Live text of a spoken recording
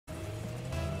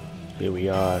Here we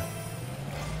are.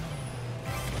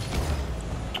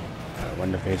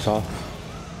 Run the face off.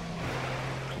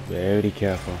 Very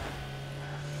careful.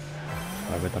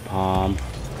 Start with the palm.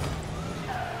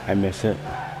 I miss it.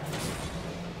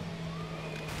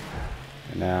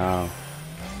 And now,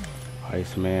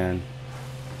 Iceman.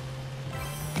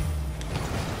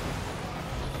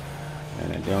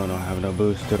 And I don't have no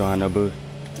boost. Still don't have no boost.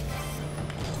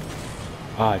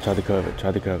 Ah, I tried to curve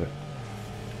it.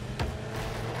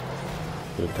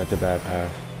 Dude, that's a bad pass.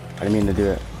 I didn't mean to do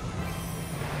it.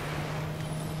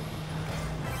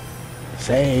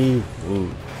 Save! Ooh,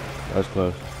 that was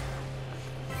close.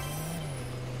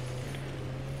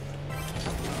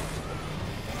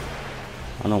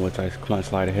 I don't know what's ice. Come on,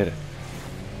 Slider, hit it.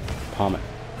 Palm it.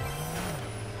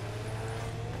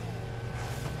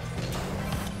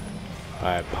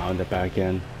 Alright, pound it back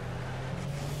in.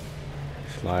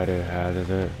 Slider has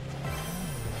it.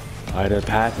 Slider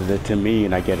passes it to me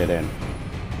and I get it in.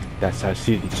 That's how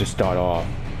seasons should start off.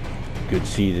 Good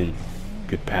season.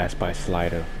 Good pass by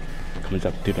Slider. Comes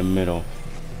up through the middle.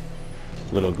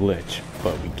 Little glitch,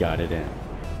 but we got it in.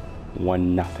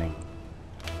 1-0.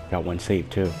 Got one save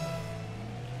too.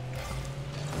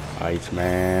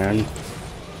 Iceman.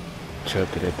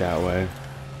 Chirped it that way.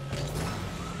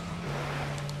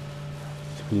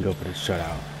 So we can go for the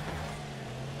shutout.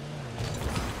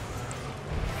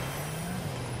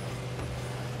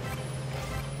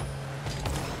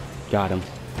 Got him.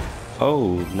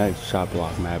 Oh, nice shot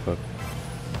block, Maverick.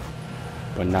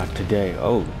 But not today.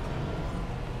 Oh.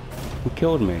 Who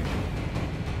killed me?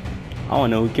 I don't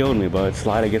know who killed me, but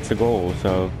Slider gets the goal,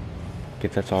 so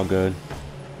guess that's all good.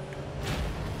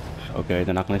 Okay,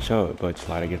 they're not gonna show it, but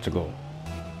Slider gets a goal.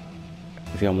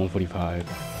 He's got 145.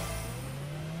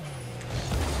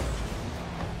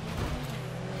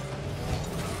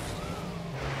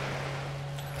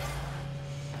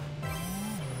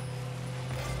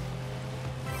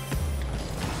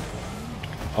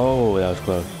 Oh, that was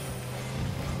close.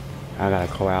 I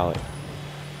gotta corral it.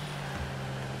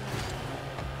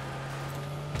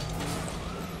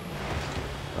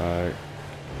 Alright.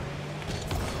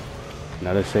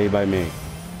 Another save by me.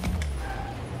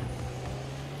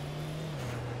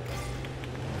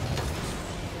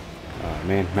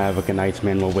 Man, Maverick and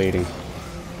Iceman were waiting.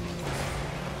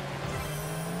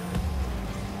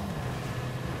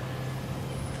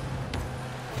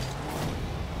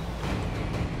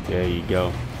 There you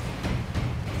go.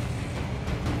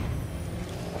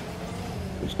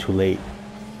 It's too late.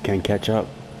 Can't catch up.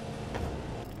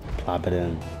 Plop it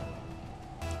in.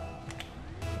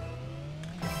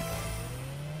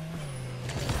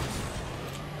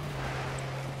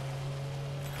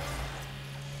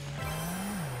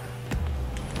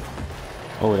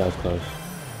 Oh, that was close.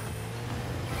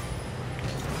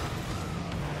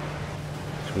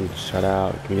 Can we get the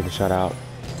shutout? Can we get the shutout?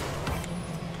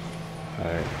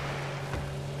 Alright.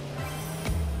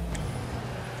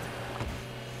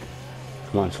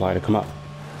 Come on, Slider, come up.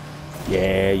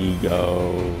 There you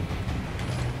go.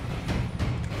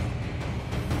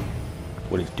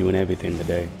 What is doing everything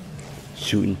today?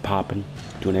 Shooting, popping,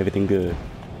 doing everything good.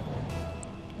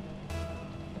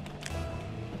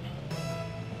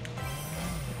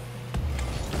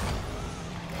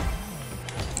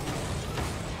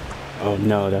 Oh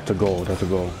no, that's a goal, that's a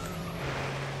goal.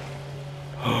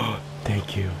 Oh,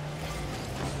 thank you.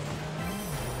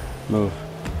 Move.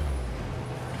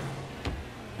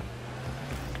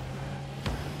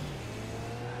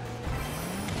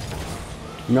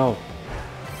 No.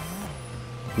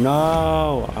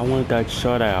 No, I wanted that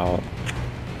shutout.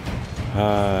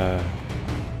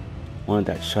 Wanted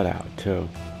that shutout too.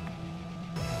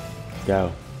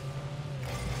 Go.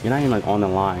 You're not even like on the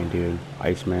line, dude.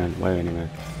 Iceman, wait a minute.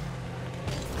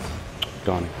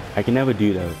 Darn it. I can never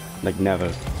do those. Like,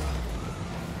 never.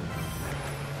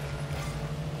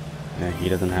 Yeah, he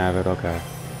doesn't have it. Okay.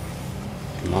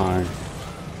 Come on.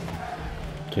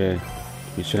 Okay.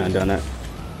 You shouldn't have done it.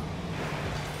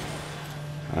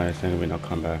 Alright, it's not gonna be no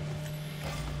comeback.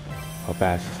 How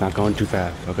fast? It's not going too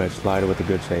fast. Okay, Slider with a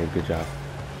good save. Good job.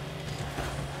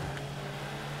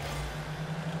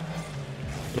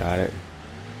 Got it.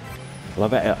 I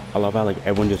love how like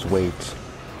everyone just waits.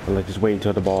 Or, like, just wait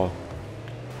until the ball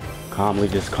calmly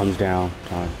just comes down.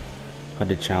 Had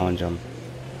to challenge them.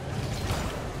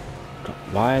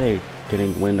 Why are they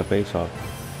win the face off?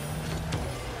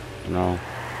 No.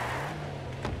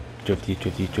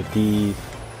 Drifties.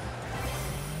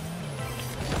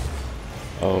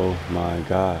 Oh my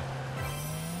god.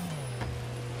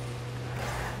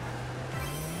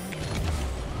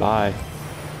 Bye.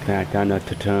 Can I down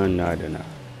to turn? No, I don't know.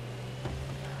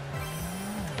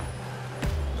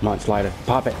 Come on, Slider.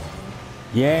 Pop it.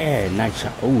 Yeah, nice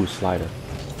shot. Oh, slider.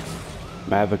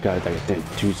 Maverick got like I think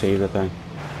 2 saves, I think.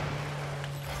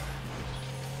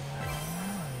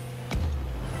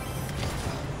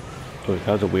 Oh,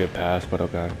 that was a weird pass, but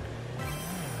okay.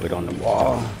 Wait on the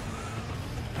wall.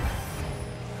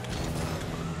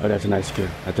 Oh, that's a nice kick.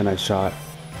 That's a nice shot.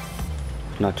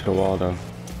 Not to the wall though.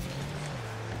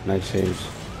 Nice saves.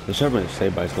 The should have been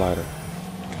saved by slider.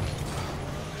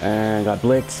 And got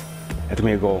blitz. That's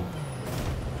me a goal.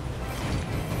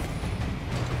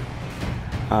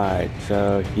 Alright,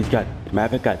 so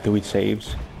Maverick got 3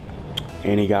 saves.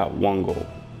 And he got 1 goal.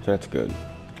 So that's good.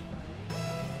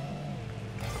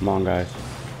 Come on, guys.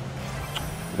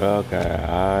 Okay,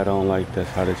 I don't like this,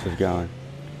 how this is going.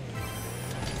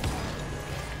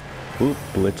 Oop,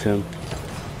 blitz him.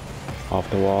 Off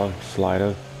the wall,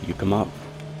 slider. You come up.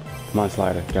 Come on,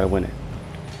 slider, gotta win it.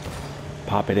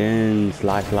 Pop it in,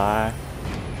 slide.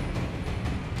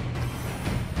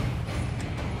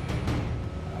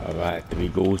 Alright, 3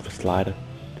 goals for slider.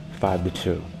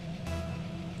 5-2.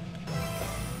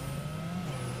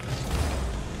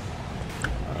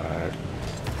 Alright.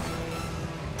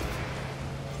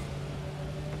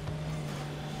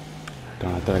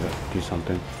 I thought I gotta do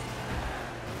something.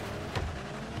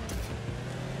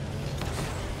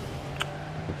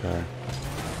 Okay.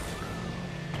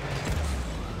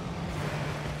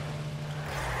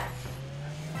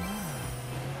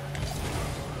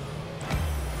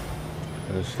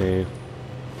 Gotta save.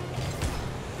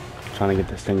 Trying to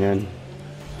get this thing in.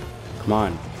 Come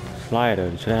on. Slider.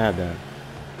 You should have that.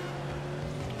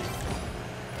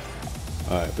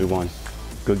 Alright, we won.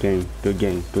 Good game,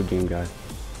 guys.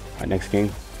 Alright, next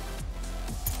game.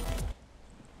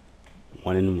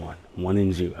 1-1.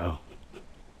 1-0.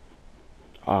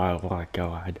 Oh my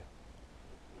god.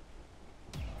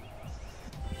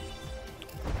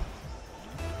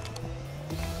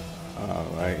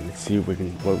 Alright, let's see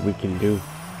what we can do.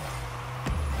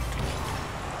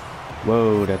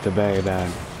 Whoa, that's a very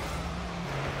bad.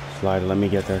 Slider, let me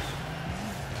get this.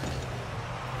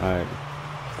 Alright.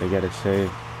 They get it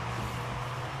saved.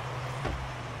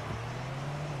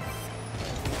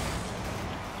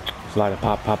 Slider,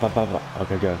 pop.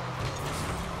 Okay, good.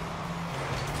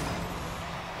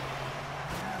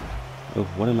 Oh,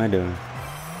 what am I doing?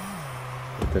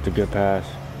 That's a good pass.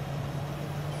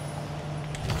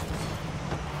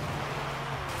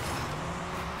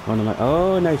 What am I?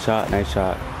 Oh, nice shot. Nice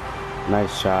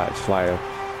shot, slider.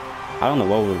 I don't know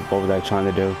what was I trying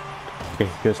to do. Okay,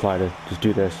 good slider. Just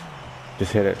do this.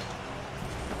 Just hit it.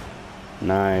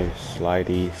 Nice,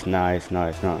 slideys. Nice.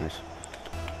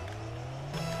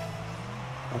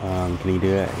 Can you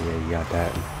do that? Yeah, you got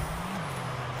that.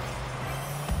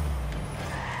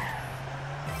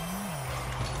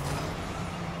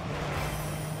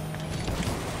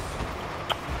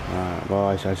 Well,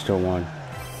 I still won.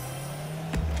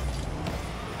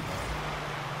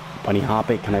 Bunny hop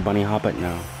it? Can I bunny hop it?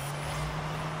 No.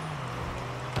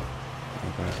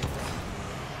 Okay.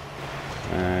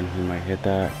 And he might hit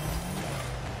that.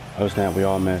 Oh snap, we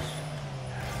all missed.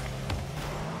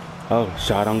 Oh,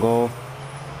 shot on goal.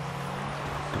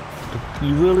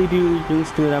 You really do? You didn't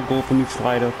steal that goal from me,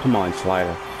 slider? Come on,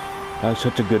 slider. That's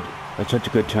such a good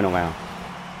turnaround.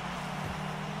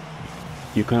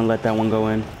 You couldn't let that one go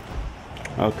in?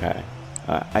 Okay.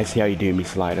 I see how you do me,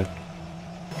 slider.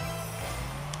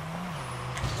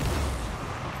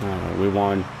 Alright, we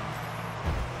won.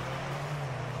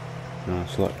 No,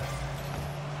 slow.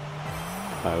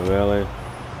 Really?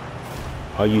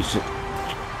 Oh, you see?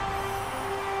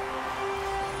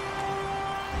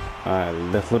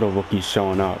 Alright, this little rookie's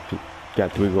showing up.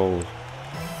 Got 3 goals.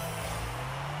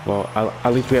 Well,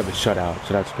 at least we have a shutout,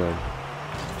 so that's good.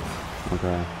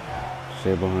 Okay.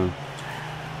 Disable him.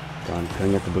 Done.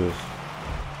 Couldn't get the boost.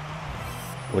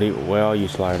 Where are you,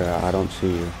 slider? I don't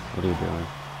see you. What are you doing?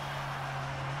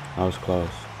 I was close.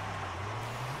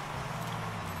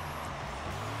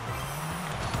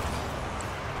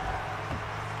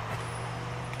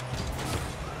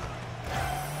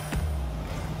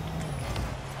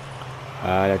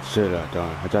 That's it.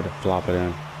 I tried to flop it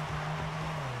in.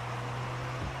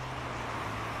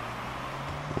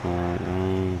 Alright,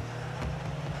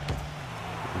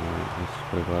 that's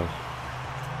pretty close.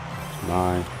 It's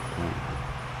mine.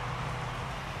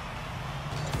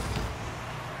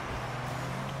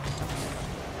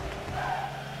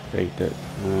 Faked it.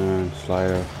 And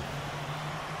slider.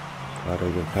 Slider,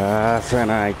 good pass.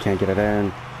 And I can't get it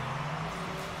in.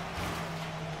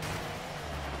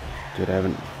 Dude, I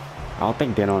don't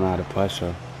think they don't know how to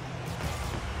pressure.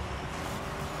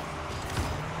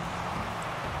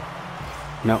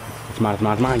 No, it's mine.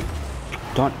 No.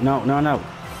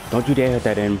 Don't you dare hit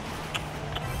that in.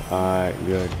 Alright,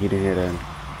 good. He didn't hit him.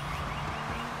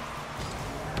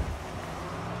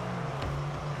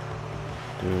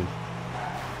 Dude.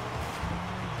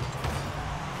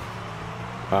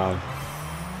 Wow.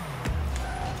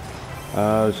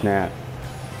 Oh, snap.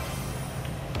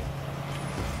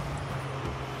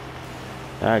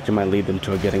 That actually might lead them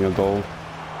to getting a goal.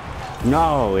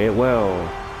 No, it will.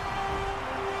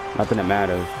 Nothing that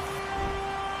matters.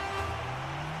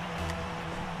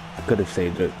 I could have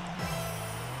saved it.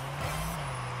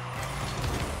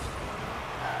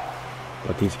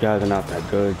 But these guys are not that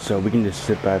good, so we can just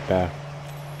sit right back.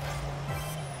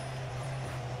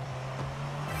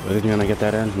 Are you gonna get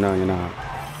that in? No, you're not.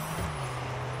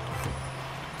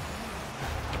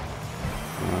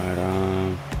 Alright,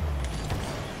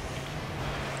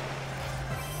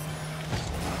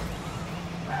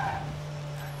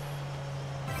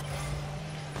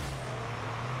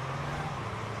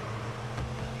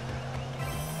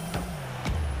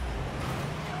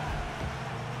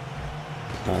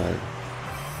 Alright.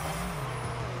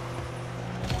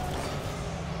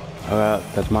 Alright,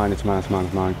 that's mine, it's mine, it's mine,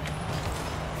 it's mine.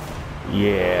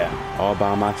 Yeah, all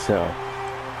by myself.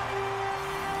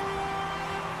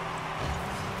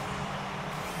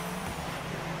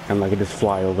 And like I just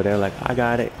fly over there like, I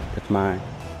got it. That's mine.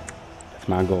 That's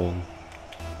my goal.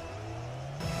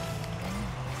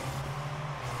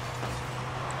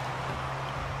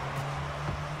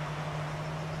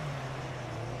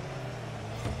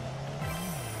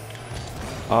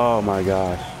 Oh my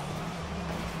gosh.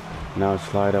 Now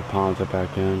slide up, palms it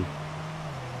back in.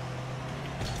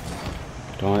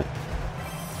 Don't it.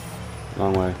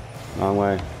 Long way. Long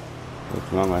way.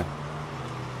 Oops, long way.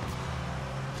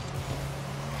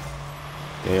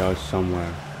 They are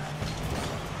somewhere.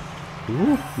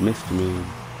 Woo, missed me.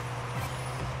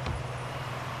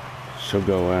 Should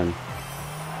go in.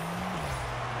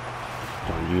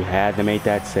 You had to make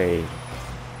that save.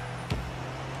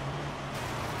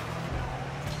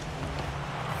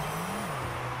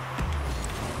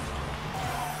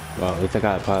 Well, at least I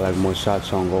got probably like more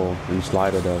shots on goal than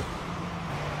Slider does.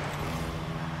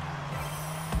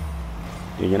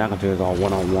 Yeah, you're not gonna do this all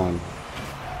one-on-one.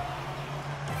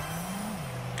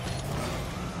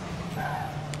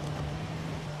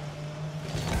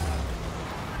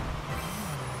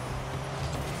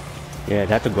 Yeah,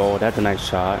 that's a goal. That's a nice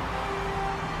shot.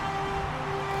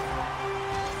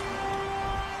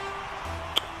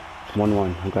 It's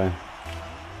 1-1. Okay.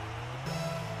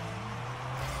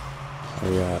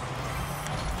 Oh yeah.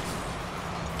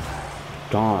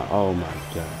 Gone. Oh my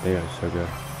god, they are so good.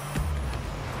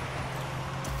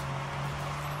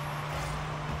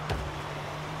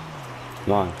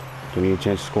 Come on, give me a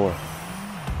chance to score.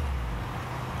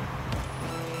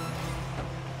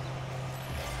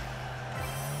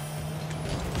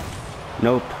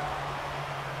 Nope.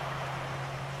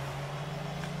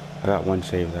 I got one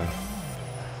save though.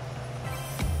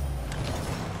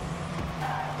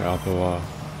 Right off the wall.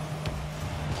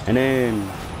 And then,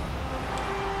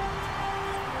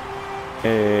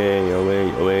 hey,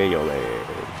 away.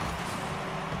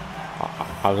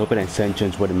 I was hoping that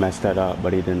Sentience would have messed that up,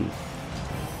 but he didn't.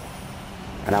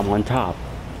 And I'm on top.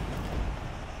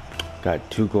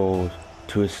 Got 2 goals,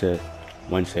 2 assists,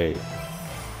 1 save.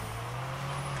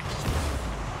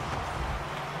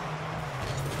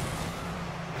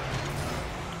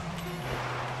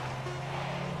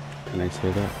 Can I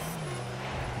say that?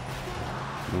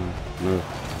 No.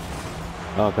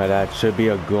 Okay, that should be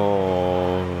a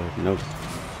goal. Nope.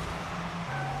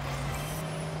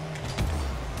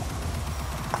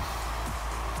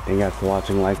 Thank you guys for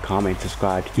watching. Like, comment,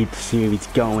 subscribe to keep the series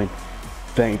going.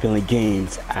 Family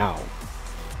Games out.